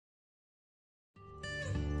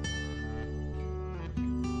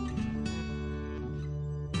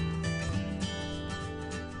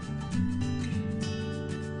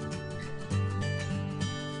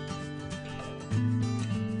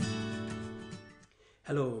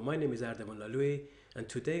Hello, my name is Ardwan Lalui, and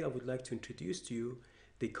today I would like to introduce to you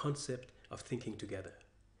the concept of thinking together.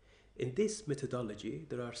 In this methodology,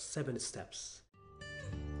 there are 7 steps.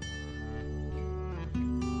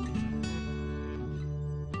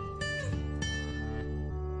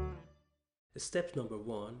 Step number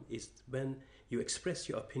 1 is when you express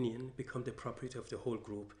your opinion, become the property of the whole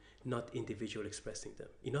group, not individual expressing them.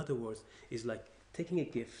 In other words, it's like taking a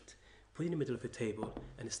gift, putting it in the middle of a table,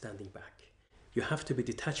 and standing back. You have to be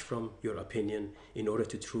detached from your opinion in order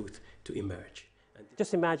to truth to emerge.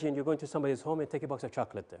 Just imagine you're going to somebody's home and take a box of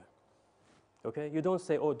chocolate there. Okay? You don't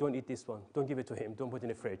say, oh, don't eat this one. Don't give it to him. Don't put it in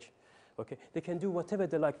the fridge. Okay? They can do whatever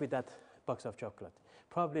they like with that box of chocolate.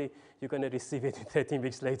 Probably you're going to receive it 13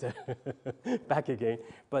 weeks later back again.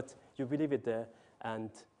 But you leave it there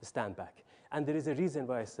and stand back. And there is a reason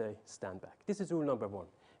why I say stand back. This is rule number 1.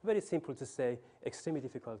 Very simple to say, extremely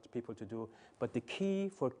difficult people to do. But the key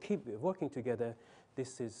for keep working together,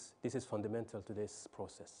 this is fundamental to this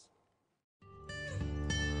process.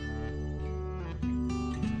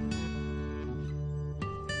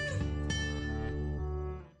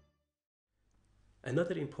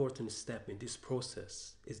 Another important step in this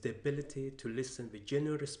process is the ability to listen with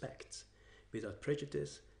genuine respect, without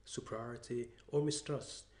prejudice, superiority, or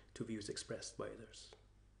mistrust to views expressed by others.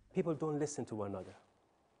 People don't listen to one another.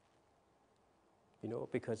 You know,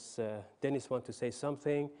 because Dennis wants to say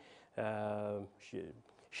something,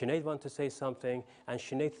 Sinead wants to say something, and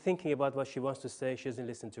Sinead thinking about what she wants to say, she doesn't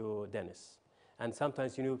listen to Dennis. And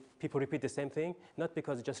sometimes, you know, people repeat the same thing, not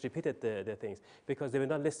because they just repeated the things, because they were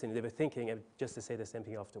not listening, they were thinking and just to say the same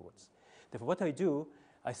thing afterwards. Therefore, what I do,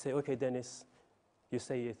 I say, okay, Dennis, you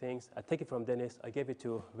say your things, I take it from Dennis, I give it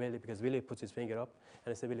to Willie, because Willie puts his finger up,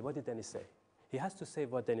 and I say, Willie, what did Dennis say? He has to say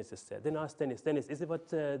what Dennis has said. Then I ask Dennis, is it what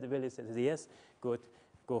Willie said? He says, yes, good,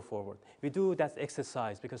 go forward. We do that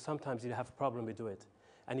exercise because sometimes you have a problem, we do it.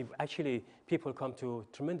 And actually, people come to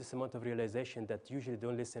a tremendous amount of realization that usually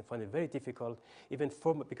don't listen, find it very difficult, even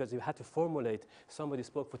because you had to formulate, somebody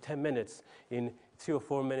spoke for 10 minutes, in 3 or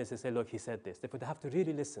 4 minutes they say, look, he said this. Therefore, they have to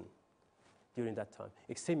really listen during that time.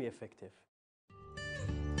 Extremely effective.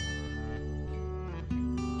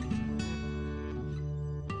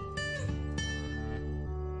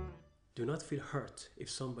 Do not feel hurt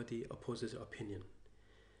if somebody opposes your opinion.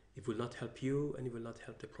 It will not help you and it will not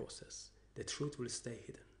help the process. The truth will stay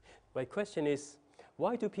hidden. My question is,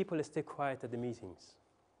 why do people stay quiet at the meetings?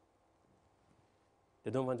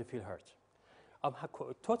 They don't want to feel hurt. I'm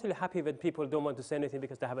totally happy when people don't want to say anything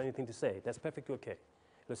because they have anything to say. That's perfectly okay.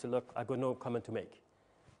 They say, look, I've got no comment to make.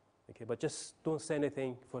 Okay, but just don't say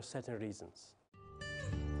anything for certain reasons.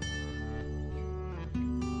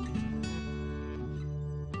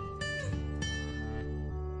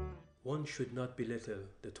 One should not belittle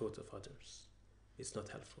the thoughts of others. It's not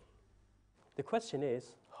helpful. The question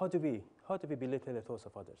is, how do we belittle the thoughts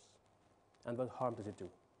of others? And what harm does it do?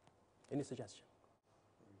 Any suggestion?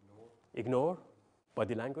 Ignore.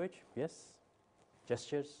 Body language, yes.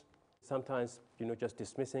 Gestures. Sometimes, you know, just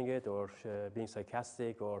dismissing it or being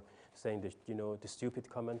sarcastic or saying the, you know, the stupid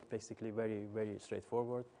comment, basically very, very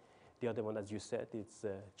straightforward. The other one, as you said, it's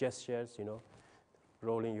gestures, you know,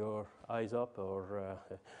 rolling your eyes up or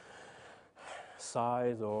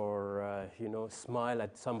sighs or, you know, smile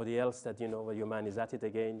at somebody else that, you know, well, your man is at it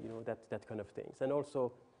again, you know, that kind of things. And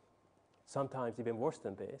also, sometimes even worse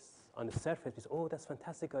than this, on the surface, it's, oh, that's a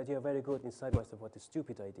fantastic idea, very good. Inside myself, what a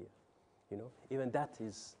stupid idea, you know. Even that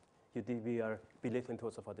is, we are belittling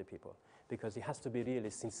thoughts of other people because it has to be really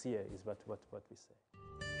sincere is what we say.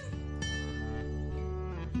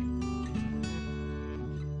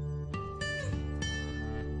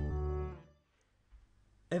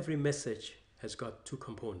 Every message has got 2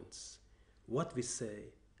 components, what we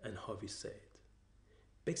say and how we say it.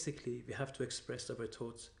 Basically, we have to express our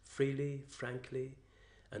thoughts freely, frankly,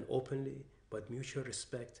 and openly, but mutual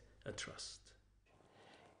respect and trust.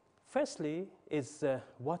 Firstly is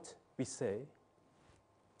what we say,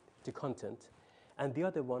 the content, and the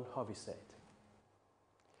other one, how we say it.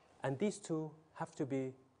 And these 2 have to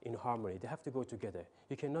be in harmony. They have to go together.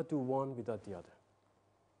 You cannot do one without the other.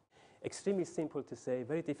 Extremely simple to say,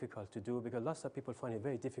 very difficult to do because lots of people find it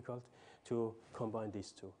very difficult to combine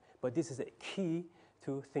these 2. But this is a key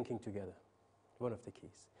to thinking together, one of the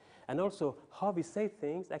keys. And also, how we say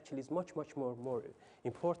things actually is much, much more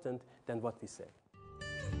important than what we say.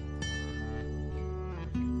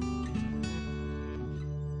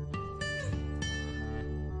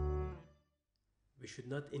 We should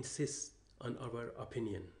not insist on our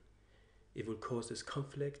opinion. It will cause us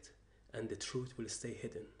conflict and the truth will stay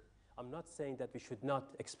hidden. I'm not saying that we should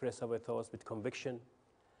not express our thoughts with conviction,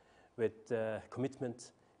 with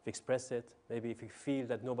commitment, express it. Maybe if you feel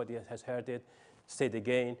that nobody has heard it, say it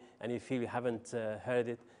again. And if you feel you haven't heard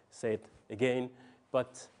it, say it again.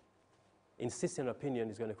 But insisting on opinion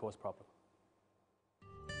is going to cause problems.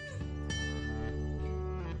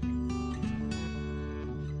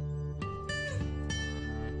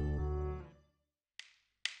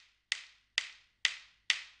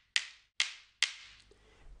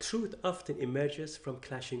 Truth often emerges from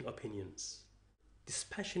clashing opinions.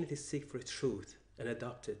 Dispassionately seek for truth and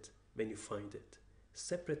adopt it when you find it.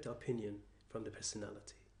 Separate the opinion from the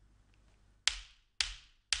personality.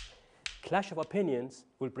 Clash of opinions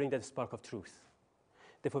will bring that spark of truth.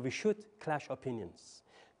 Therefore, we should clash opinions.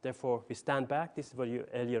 Therefore, we stand back. This is what you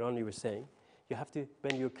earlier on you were saying. You have to,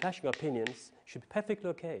 when you're clashing opinions, it should be perfectly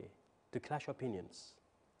okay to clash opinions.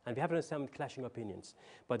 And we have to understand clashing opinions.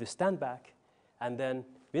 But we stand back, and then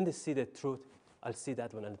when they see the truth, I'll see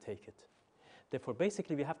that one and take it. Therefore,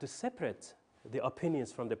 basically, we have to separate the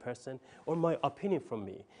opinions from the person or my opinion from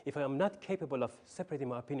me. If I am not capable of separating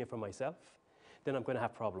my opinion from myself, then I'm going to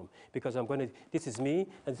have a problem. Because I'm going to, this is me,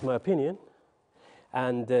 and it's my opinion.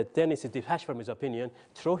 And then it's detached from his opinion,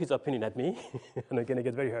 throw his opinion at me, and I'm going to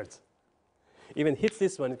get very hurt. Even hits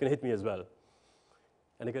this one, it's going to hit me as well.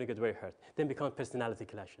 And I'm going to get very hurt. Then become personality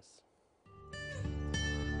clashes.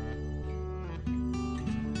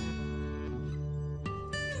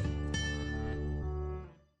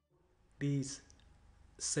 These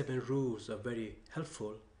 7 rules are very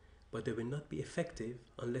helpful, but they will not be effective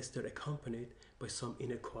unless they're accompanied by some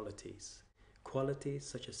inner qualities. Qualities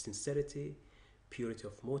such as sincerity, purity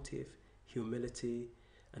of motive, humility,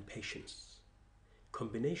 and patience.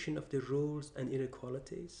 Combination of the rules and inner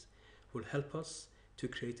qualities will help us to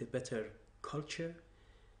create a better culture,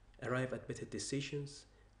 arrive at better decisions,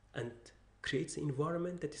 and creates an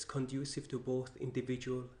environment that is conducive to both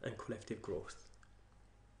individual and collective growth.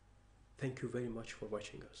 Thank you very much for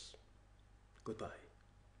watching us. Goodbye.